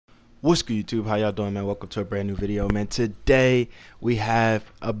What's good, YouTube? How y'all doing, man? Welcome to a brand new video, man. Today we have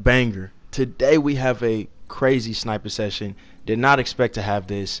a banger. Today we have a crazy sniper session. Did not expect to have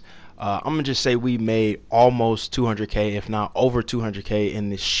this. I'm gonna just say we made almost 200k, if not over 200k,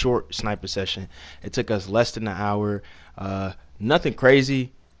 in this short sniper session. It took us less than an hour. Nothing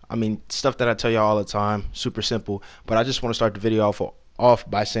crazy. I mean, stuff that I tell y'all all the time. Super simple. But I just want to start the video off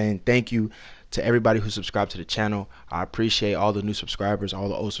by saying thank you to everybody who subscribed to the channel. I appreciate all the new subscribers, all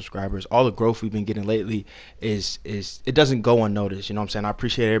the old subscribers, all the growth we've been getting lately. It doesn't go unnoticed. You know what I'm saying? I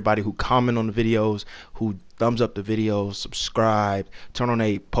appreciate everybody who comment on the videos, who thumbs up the videos, subscribe, turn on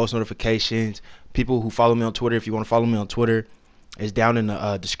a post notifications. People who follow me on Twitter. If you want to follow me on Twitter, it's down in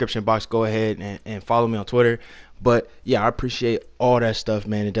the description box. Go ahead and follow me on Twitter. But yeah, I appreciate all that stuff,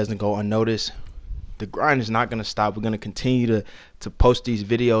 man. It doesn't go unnoticed. The grind is not going to stop. We're going to continue to post these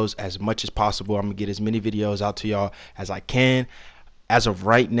videos as much as possible. I'm going to get as many videos out to y'all as I can. As of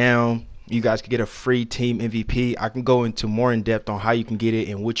right now, you guys can get a free team MVP. I can go into more in depth on how you can get it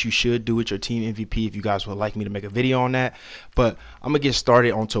and what you should do with your team MVP if you guys would like me to make a video on that. But I'm going to get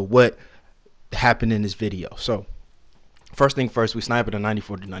started onto what happened in this video. So first thing first, we sniped a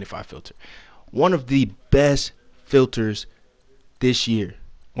 94 to 95 filter. One of the best filters this year.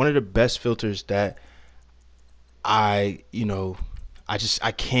 One of the best filters that I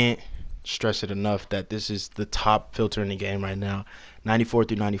can't stress it enough that this is the top filter in the game right now. 94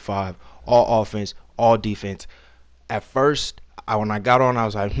 through 95, all offense, all defense. At first, when I got on, I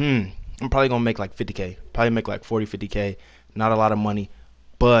was like, I'm probably gonna make like 50k, probably make like 40, 50k. Not a lot of money,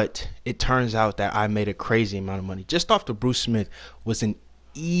 but it turns out that I made a crazy amount of money. Just off the Bruce Smith was an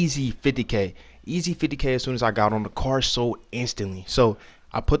easy 50k, easy 50k. As soon as I got on, the car sold instantly. So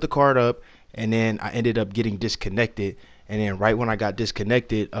I put the card up, and then I ended up getting disconnected. And then right when I got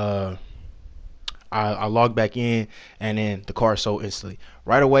disconnected, I logged back in, and then the car sold instantly.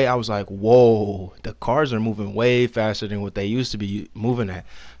 Right away, I was like, whoa, the cars are moving way faster than what they used to be moving at.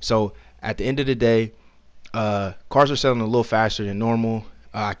 So at the end of the day, cars are selling a little faster than normal.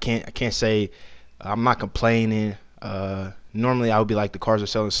 I can't say I'm not complaining. Normally I would be like the cars are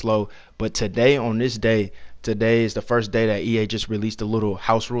selling slow, but today, on this day, today is the first day that EA just released the little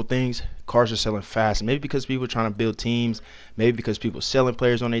house rule things. Cars are selling fast. Maybe because people are trying to build teams. Maybe because people are selling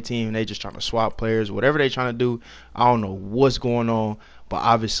players on their team and they just trying to swap players. Whatever they're trying to do, I don't know what's going on. But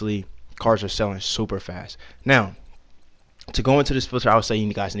obviously, cars are selling super fast. Now, to go into this filter, I would say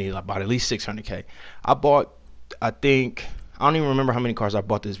you guys need about at least 600k. I bought, I don't even remember how many cars I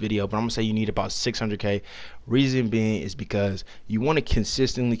bought this video, but I'm gonna say you need about 600k. Reason being is because you want to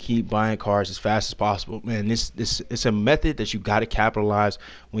consistently keep buying cars as fast as possible. Man, this it's a method that you got to capitalize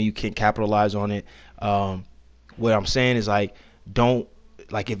when you can capitalize on it. What I'm saying is, like, don't,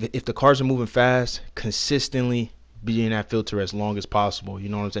 like, if the cars are moving fast, consistently be in that filter as long as possible. You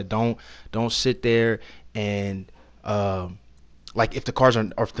know what I'm saying? Don't sit there and like, if the cars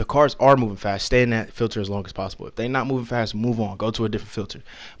are moving fast, stay in that filter as long as possible. If they're not moving fast, move on, go to a different filter.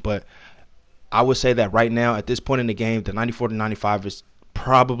 But I would say that right now, at this point in the game, the 94 to 95 is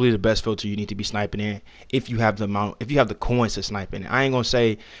probably the best filter you need to be sniping in if you have the coins to snipe in. I ain't gonna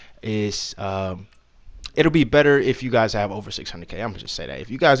say it's it'll be better if you guys have over 600k. I'm gonna just say that if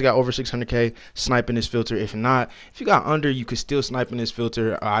you guys got over 600k, snipe in this filter. If not, if you got under, you could still snipe in this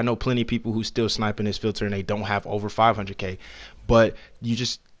filter. I know plenty of people who still snipe in this filter and they don't have over 500k. But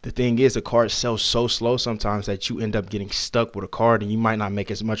the thing is, the card sells so slow sometimes that you end up getting stuck with a card and you might not make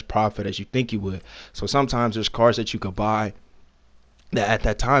as much profit as you think you would. So sometimes there's cards that you could buy that at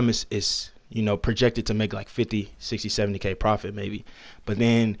that time is projected to make like 50, 60, 70k profit maybe. But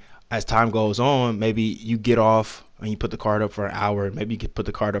then as time goes on, maybe you get off and you put the card up for an hour. Maybe you could put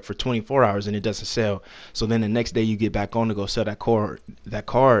the card up for 24 hours and it doesn't sell. So then the next day you get back on to go sell that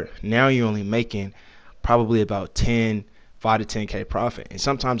card. Now you're only making probably about 5 to 10k profit. And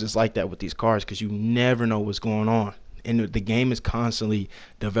sometimes it's like that with these cars because you never know what's going on. And the game is constantly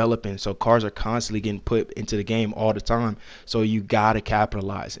developing, so cars are constantly getting put into the game all the time. So you gotta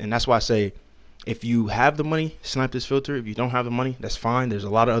capitalize, and that's why I say, if you have the money, snipe this filter. If you don't have the money, that's fine. There's a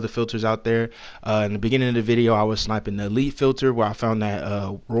lot of other filters out there. In the beginning of the video, I was sniping the Elite filter where I found that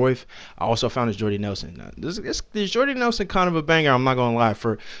Royf. I also found this Jordy Nelson. Now, this Jordy Nelson kind of a banger. I'm not gonna lie.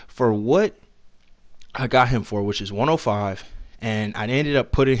 For what I got him for, which is 105, and I ended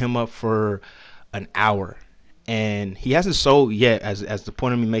up putting him up for an hour. And he hasn't sold yet as the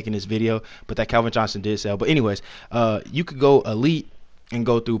point of me making this video, but that Calvin Johnson did sell. But anyways, you could go Elite and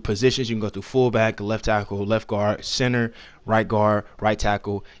go through positions. You can go through fullback, left tackle, left guard, center, right guard, right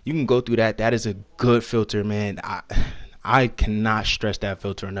tackle. You can go through that. That is a good filter, man. I cannot stress that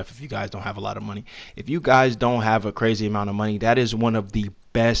filter enough if you guys don't have a lot of money. If you guys don't have a crazy amount of money, that is one of the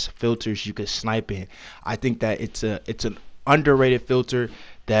best filters you could snipe in. I think that it's an underrated filter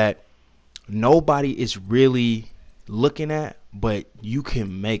that nobody is really looking at, but you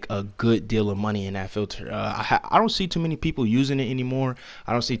can make a good deal of money in that filter. I don't see too many people using it anymore.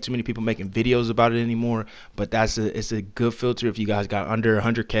 I don't see too many people making videos about it anymore, but it's a good filter if you guys got under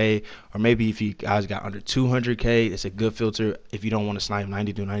 100K, or maybe if you guys got under 200K. It's a good filter if you don't want to snipe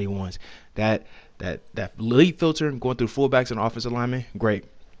 90 through 91s. That lead filter going through fullbacks and offensive linemen, great.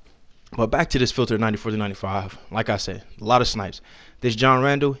 But back to this filter 94 to 95. Like I said, a lot of snipes. This John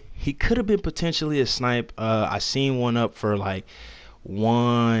Randall, he could have been potentially a snipe. I seen one up for like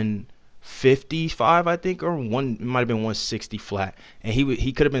 155, I think, or it might have been 160 flat. And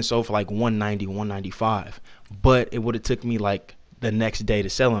he could have been sold for like 190, 195. But it would have took me like the next day to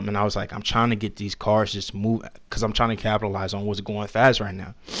sell him. And I was like, I'm trying to get these cars just move, because I'm trying to capitalize on what's going fast right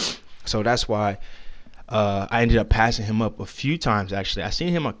now. So that's why I ended up passing him up a few times. Actually, I seen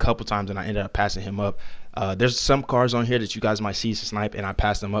him a couple times and I ended up passing him up. There's some cars on here that you guys might see to snipe, and I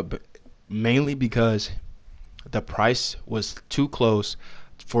passed them up, but mainly because the price was too close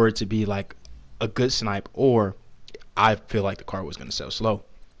for it to be like a good snipe, or I feel like the car was going to sell slow.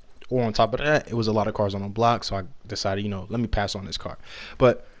 Or on top of that, it was a lot of cars on the block, so I decided, let me pass on this car.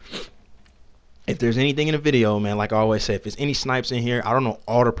 But if there's anything in the video, man, like I always say, if there's any snipes in here, I don't know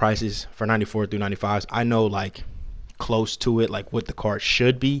all the prices for 94 through 95s. I know like close to it, like what the car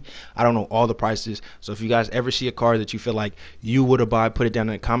should be. I don't know all the prices. So if you guys ever see a car that you feel like you would have bought, put it down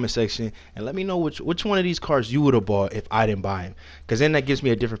in the comment section and let me know which one of these cars you would have bought if I didn't buy them, because then that gives me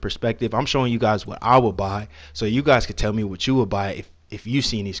a different perspective. I'm showing you guys what I would buy, so you guys could tell me what you would buy if you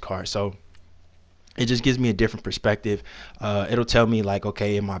seen these cars. So it just gives me a different perspective. It'll tell me like,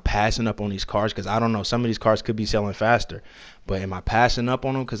 okay, am I passing up on these cars? Because I don't know, some of these cars could be selling faster, but am I passing up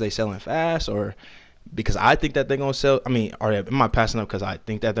on them because they selling fast, or because I think that they're gonna sell? Or am I passing up because I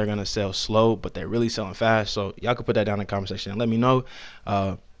think that they're gonna sell slow but they're really selling fast? So y'all can put that down in the comment section and let me know.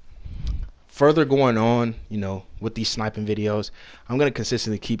 Further going on, with these sniping videos, I'm gonna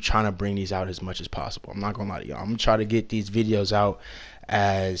consistently keep trying to bring these out as much as possible. I'm not gonna lie to y'all. I'm gonna try to get these videos out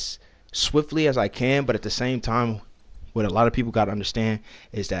as swiftly as I can, but at the same time, what a lot of people got to understand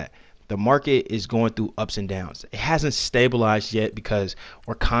is that the market is going through ups and downs. It hasn't stabilized yet because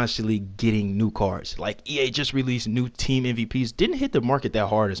we're constantly getting new cards. Like EA just released new team MVPs, didn't hit the market that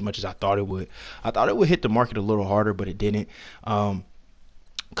hard as much as I thought it would. I thought it would hit the market a little harder, but it didn't.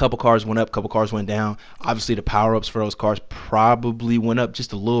 Couple cars went up, couple cars went down. Obviously the power-ups for those cars probably went up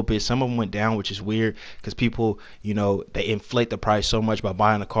just a little bit. Some of them went down, which is weird because people, they inflate the price so much by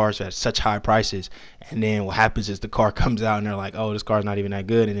buying the cars at such high prices, and then what happens is the car comes out and they're like, oh, this car's not even that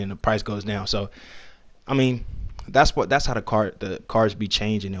good, and then the price goes down. So that's how the cars be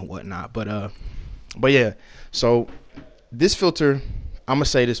changing and whatnot. But yeah, so this filter, I'm gonna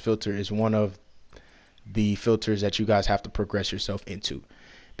say this filter is one of the filters that you guys have to progress yourself into,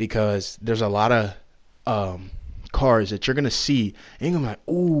 because there's a lot of cars that you're gonna see and you're gonna be like,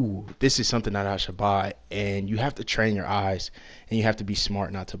 ooh, this is something that I should buy, and you have to train your eyes and you have to be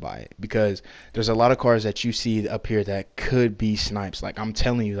smart not to buy it, because there's a lot of cars that you see up here that could be snipes. Like I'm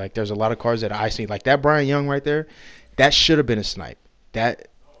telling you, like there's a lot of cars that I see, like that Brian Young right there, that should have been a snipe. That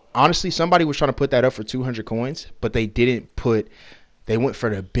honestly, somebody was trying to put that up for 200 coins, but they went for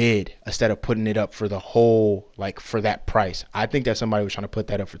the bid instead of putting it up for the whole, like for that price. I think that somebody was trying to put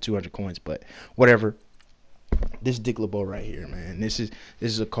that up for 200 coins, but whatever. This Dick LeBeau right here, man. This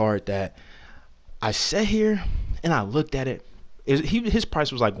is a card that I sat here and I looked at it. His price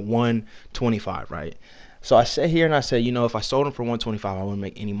was like 125, right? So I sat here and I said, if I sold him for 125, I wouldn't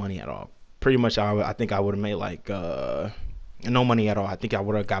make any money at all. Pretty much, I think I would have made like no money at all. I think I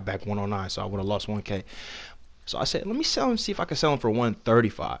would have got back 109, so I would have lost 1K. So I said, let me sell him, see if I can sell him for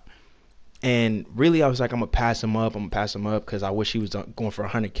 135. And really, I was like, I'm going to pass him up. Because I wish he was going for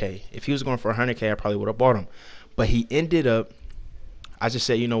 100K. If he was going for 100K, I probably would have bought him. But he ended up, I just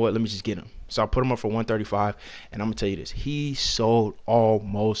said, you know what, let me just get him. So I put him up for 135. And I'm going to tell you this, he sold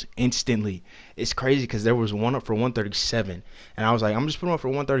almost instantly. It's crazy because there was one up for 137. And I was like, I'm just putting him up for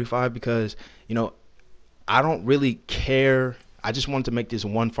 135 because, I don't really care. I just wanted to make this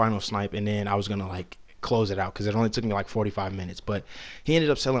one final snipe, and then I was going to like close it out because it only took me like 45 minutes. But he ended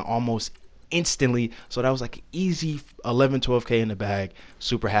up selling almost instantly, so that was like easy 12K in the bag.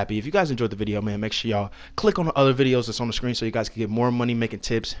 Super happy. If you guys enjoyed the video, man, make sure y'all click on the other videos that's on the screen so you guys can get more money making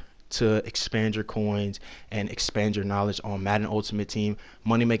tips to expand your coins and expand your knowledge on Madden Ultimate Team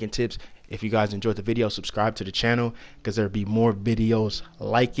money making tips. If you guys enjoyed the video, subscribe to the channel because there'll be more videos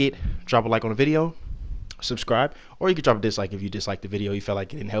like it. Drop a like on the video, subscribe, or you can drop a dislike if you dislike the video, you felt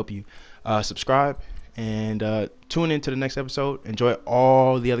like it didn't help you. Subscribe, And tune into the next episode. Enjoy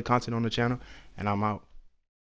all the other content on the channel, and I'm out.